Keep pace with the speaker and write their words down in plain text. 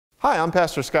Hi, I'm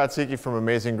Pastor Scott Seeke from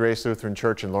Amazing Grace Lutheran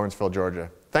Church in Lawrenceville,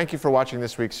 Georgia. Thank you for watching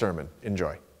this week's sermon.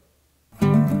 Enjoy.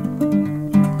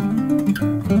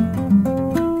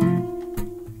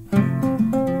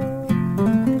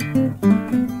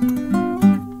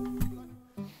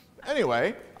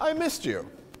 Anyway, I missed you.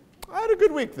 I had a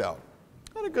good week, though.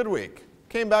 I had a good week.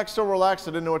 Came back so relaxed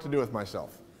I didn't know what to do with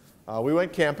myself. We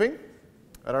went camping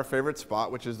at our favorite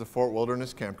spot, which is the Fort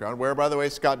Wilderness Campground, where, by the way,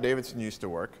 Scott Davidson used to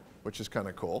work, which is kind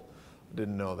of cool.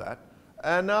 Didn't know that.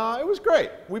 And it was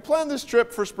great. We planned this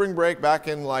trip for spring break back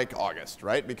in like August,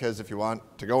 right? Because if you want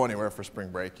to go anywhere for spring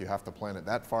break, you have to plan it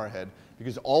that far ahead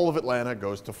because all of Atlanta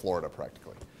goes to Florida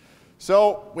practically.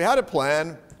 So we had a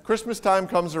plan. Christmas time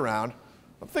comes around.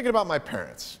 I'm thinking about my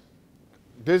parents.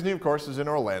 Disney, of course, is in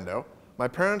Orlando. My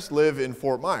parents live in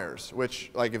Fort Myers, which,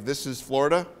 like, if this is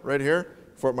Florida right here,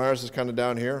 Fort Myers is kind of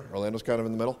down here. Orlando's kind of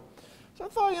in the middle. So I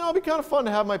thought, it'd be kind of fun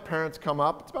to have my parents come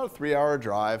up. It's about a 3-hour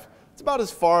drive. It's about as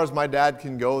far as my dad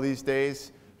can go these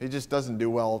days. He just doesn't do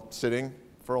well sitting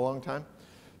for a long time.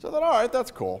 So I thought, all right, that's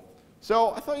cool.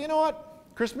 So I thought, you know what?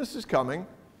 Christmas is coming.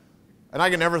 And I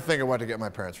can never think of what to get my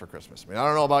parents for Christmas. I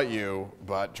don't know about you,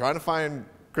 but trying to find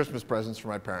Christmas presents for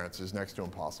my parents is next to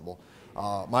impossible.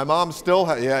 My mom still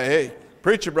has, yeah, hey,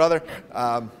 preach it, brother.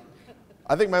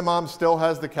 I think my mom still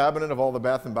has the cabinet of all the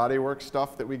Bath and Body Works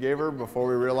stuff that we gave her before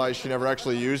we realized she never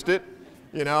actually used it,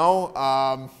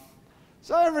 So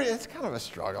it's kind of a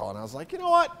struggle. And I was like, you know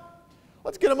what?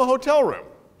 Let's get them a hotel room.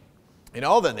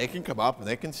 Then they can come up and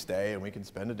they can stay and we can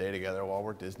spend a day together while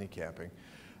we're Disney camping.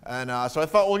 And so I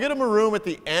thought, we'll get them a room at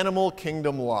the Animal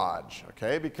Kingdom Lodge,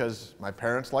 okay? Because my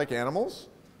parents like animals.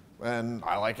 And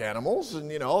I like animals,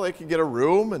 and they can get a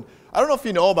room. And I don't know if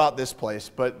you know about this place,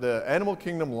 but the Animal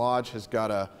Kingdom Lodge has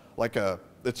got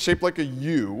it's shaped like a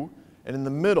U, and in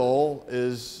the middle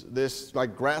is this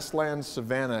like grassland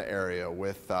savanna area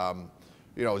with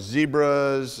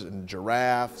zebras and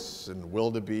giraffes and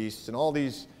wildebeests and all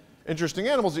these interesting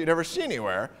animals that you'd never see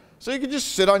anywhere. So you could just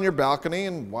sit on your balcony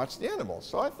and watch the animals.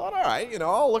 So I thought, all right,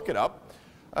 I'll look it up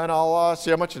and I'll see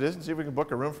how much it is and see if we can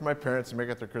book a room for my parents and make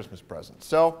it their Christmas present.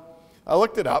 So I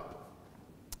looked it up,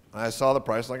 and I saw the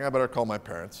price, like, I better call my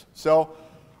parents. So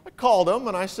I called them,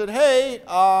 and I said, hey,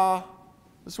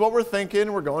 this is what we're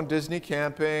thinking. We're going Disney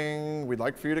camping. We'd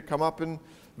like for you to come up and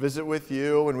visit with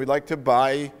you, and we'd like to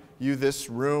buy you this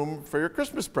room for your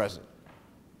Christmas present.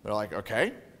 They're like,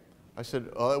 okay. I said,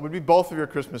 it would be both of your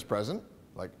Christmas present.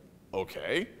 Like,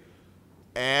 okay.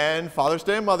 And Father's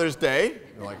Day and Mother's Day.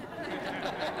 They're like,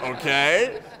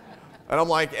 okay. And I'm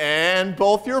like, and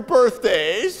both your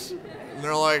birthdays. And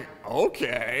they're like,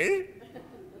 okay.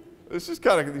 This is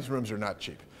these rooms are not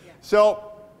cheap. Yeah.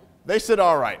 So they said,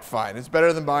 all right, fine. It's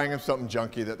better than buying them something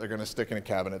junky that they're going to stick in a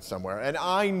cabinet somewhere. And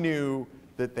I knew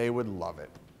that they would love it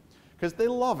because they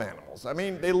love animals.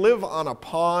 They live on a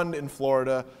pond in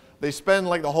Florida. They spend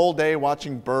like the whole day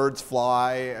watching birds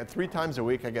fly. And 3 times a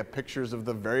week, I get pictures of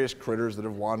the various critters that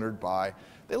have wandered by.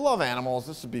 They love animals.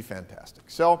 This would be fantastic.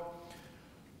 So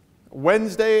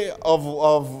Wednesday of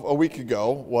a week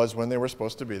ago was when they were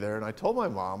supposed to be there, and I told my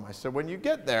mom, I said, when you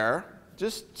get there,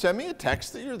 just send me a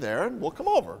text that you're there, and we'll come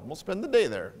over. We'll spend the day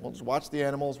there. We'll just watch the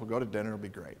animals. We'll go to dinner. It'll be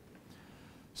great.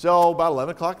 So about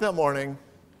 11 o'clock that morning,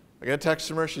 I get a text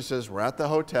from her. She says, we're at the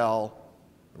hotel.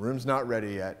 The room's not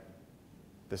ready yet.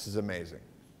 This is amazing.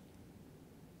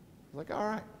 I'm like, all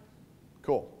right,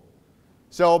 cool.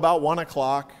 So about 1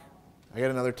 o'clock, I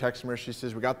get another text from her. She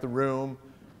says, we got the room.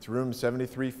 It's room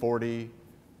 7340.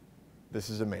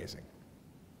 This is amazing.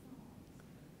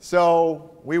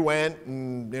 So we went,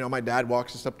 and my dad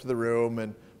walks us up to the room,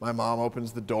 and my mom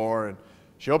opens the door, and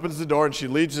she opens the door, and she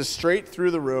leads us straight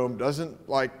through the room, doesn't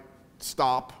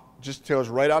stop, just goes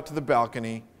right out to the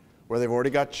balcony where they've already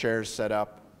got chairs set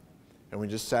up, and we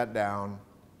just sat down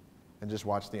and just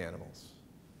watched the animals.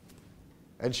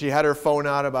 And she had her phone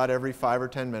out about every 5 or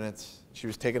 10 minutes. She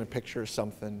was taking a picture of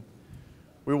something.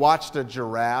 We watched a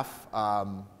giraffe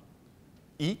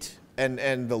eat,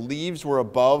 and the leaves were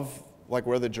above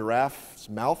where the giraffe's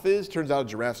mouth is. Turns out a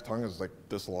giraffe's tongue is like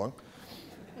this long.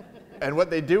 And what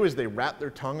they do is they wrap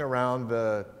their tongue around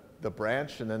the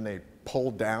branch, and then they pull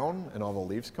down, and all the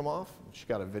leaves come off. She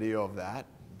got a video of that,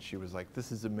 and she was like,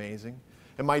 this is amazing.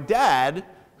 And my dad,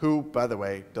 who, by the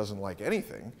way, doesn't like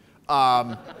anything,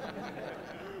 was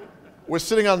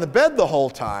sitting on the bed the whole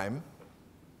time.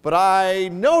 But I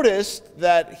noticed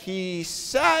that he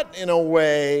sat in a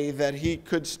way that he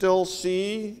could still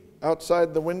see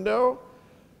outside the window,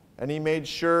 and he made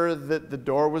sure that the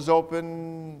door was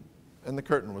open and the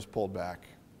curtain was pulled back,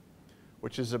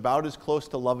 which is about as close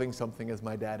to loving something as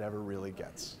my dad ever really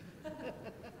gets.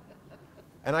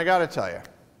 And I got to tell you,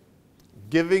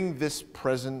 giving this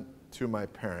present to my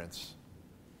parents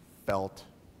felt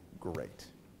great.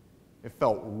 It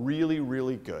felt really,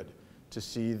 really good to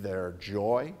see their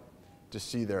joy, to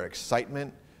see their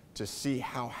excitement, to see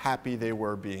how happy they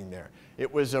were being there.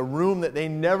 It was a room that they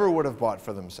never would have bought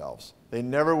for themselves. They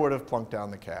never would have plunked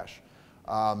down the cash.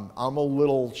 I'm a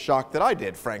little shocked that I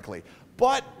did, frankly.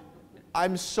 But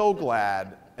I'm so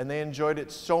glad, and they enjoyed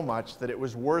it so much that it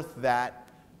was worth that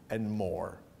and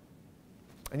more.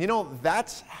 And you know,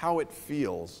 that's how it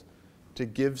feels to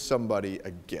give somebody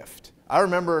a gift. I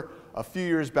remember a few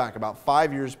years back, about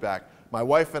 5 years back, my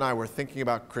wife and I were thinking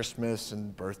about Christmas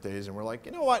and birthdays, and we're like,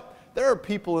 you know what? There are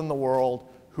people in the world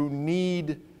who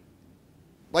need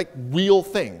like real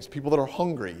things, people that are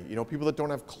hungry, you know, people that don't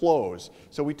have clothes.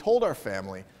 So we told our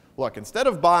family, look, instead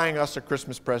of buying us a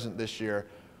Christmas present this year,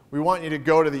 we want you to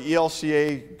go to the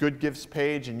ELCA Good Gifts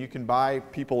page and you can buy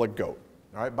people a goat.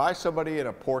 All right, buy somebody in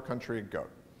a poor country a goat.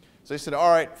 So they said, all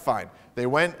right, fine. They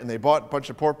went and they bought a bunch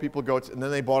of poor people goats, and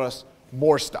then they bought us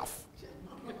more stuff.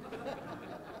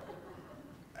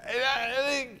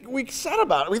 We said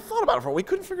about it. We thought about it for a while. We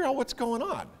couldn't figure out what's going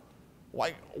on.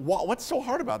 What's so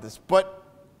hard about this? But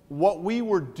what we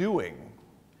were doing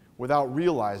without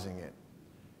realizing it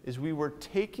is we were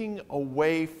taking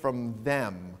away from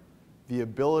them the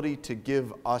ability to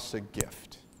give us a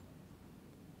gift.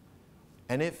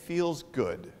 And it feels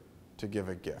good to give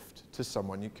a gift to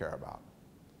someone you care about.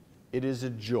 It is a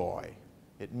joy.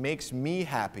 It makes me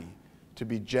happy to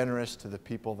be generous to the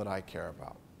people that I care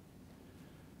about.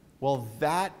 Well,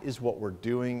 that is what we're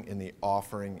doing in the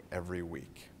offering every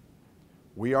week.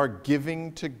 We are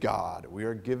giving to God. We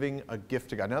are giving a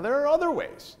gift to God. Now, there are other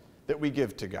ways that we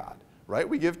give to God, right?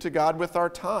 We give to God with our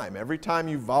time. Every time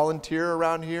you volunteer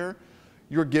around here,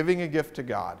 you're giving a gift to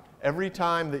God. Every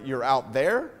time that you're out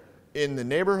there in the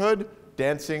neighborhood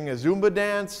dancing a Zumba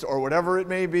dance or whatever it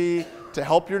may be to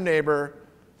help your neighbor,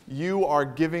 you are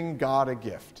giving God a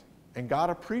gift. And God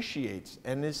appreciates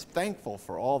and is thankful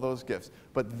for all those gifts.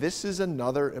 But this is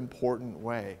another important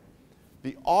way.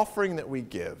 The offering that we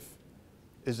give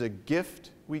is a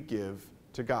gift we give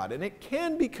to God. And it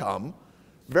can become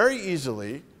very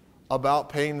easily about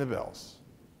paying the bills.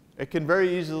 It can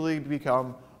very easily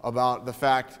become about the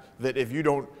fact that if you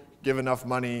don't give enough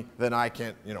money, then I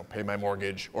can't, pay my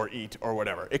mortgage or eat or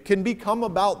whatever. It can become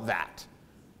about that.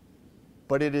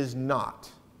 But it is not.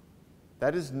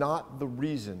 That is not the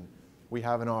reason we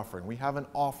have an offering. We have an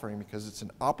offering because it's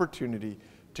an opportunity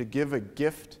to give a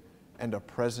gift and a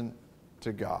present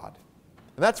to God.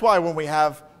 And that's why when we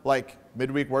have like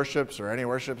midweek worships or any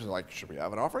worships, like, should we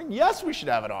have an offering? Yes, we should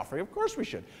have an offering. Of course we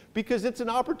should. Because it's an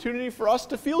opportunity for us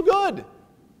to feel good.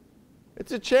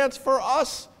 It's a chance for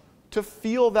us to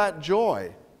feel that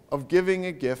joy of giving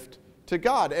a gift to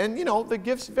God. And, the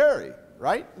gifts vary,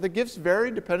 right? The gifts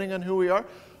vary depending on who we are.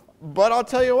 But I'll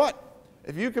tell you what,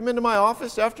 if you come into my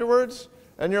office afterwards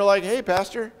and you're like, hey,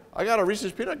 Pastor, I got a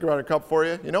Reese's Peanut Butter Cup for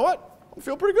you. You know what? I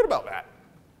feel pretty good about that.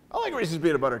 I like Reese's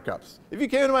Peanut Butter Cups. If you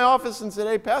came into my office and said,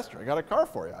 hey, Pastor, I got a car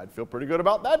for you, I'd feel pretty good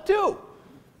about that too.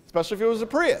 Especially if it was a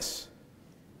Prius,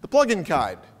 the plug-in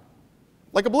kind,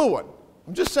 like a blue one.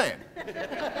 I'm just saying.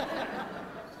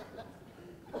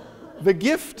 The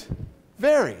gift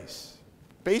varies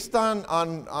based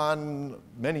on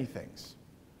many things.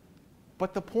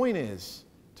 But the point is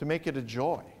to make it a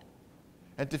joy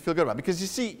and to feel good about it. Because you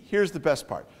see, here's the best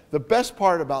part. The best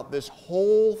part about this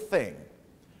whole thing,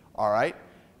 all right,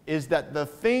 is that the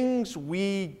things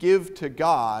we give to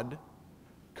God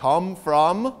come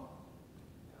from God.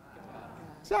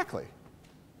 Exactly.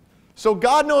 So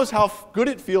God knows how good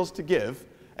it feels to give,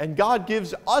 and God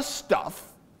gives us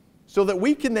stuff so that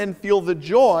we can then feel the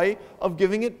joy of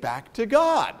giving it back to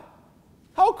God.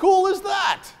 How cool is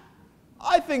that?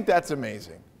 I think that's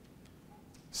amazing.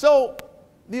 So,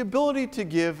 the ability to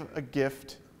give a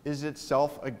gift is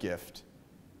itself a gift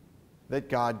that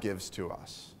God gives to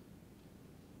us.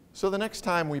 So the next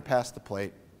time we pass the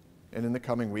plate, and in the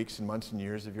coming weeks and months and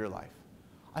years of your life,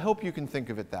 I hope you can think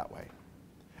of it that way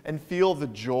and feel the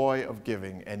joy of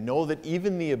giving and know that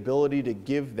even the ability to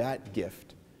give that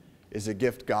gift is a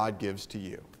gift God gives to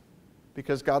you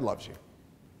because God loves you,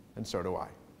 and so do I.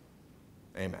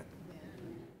 Amen.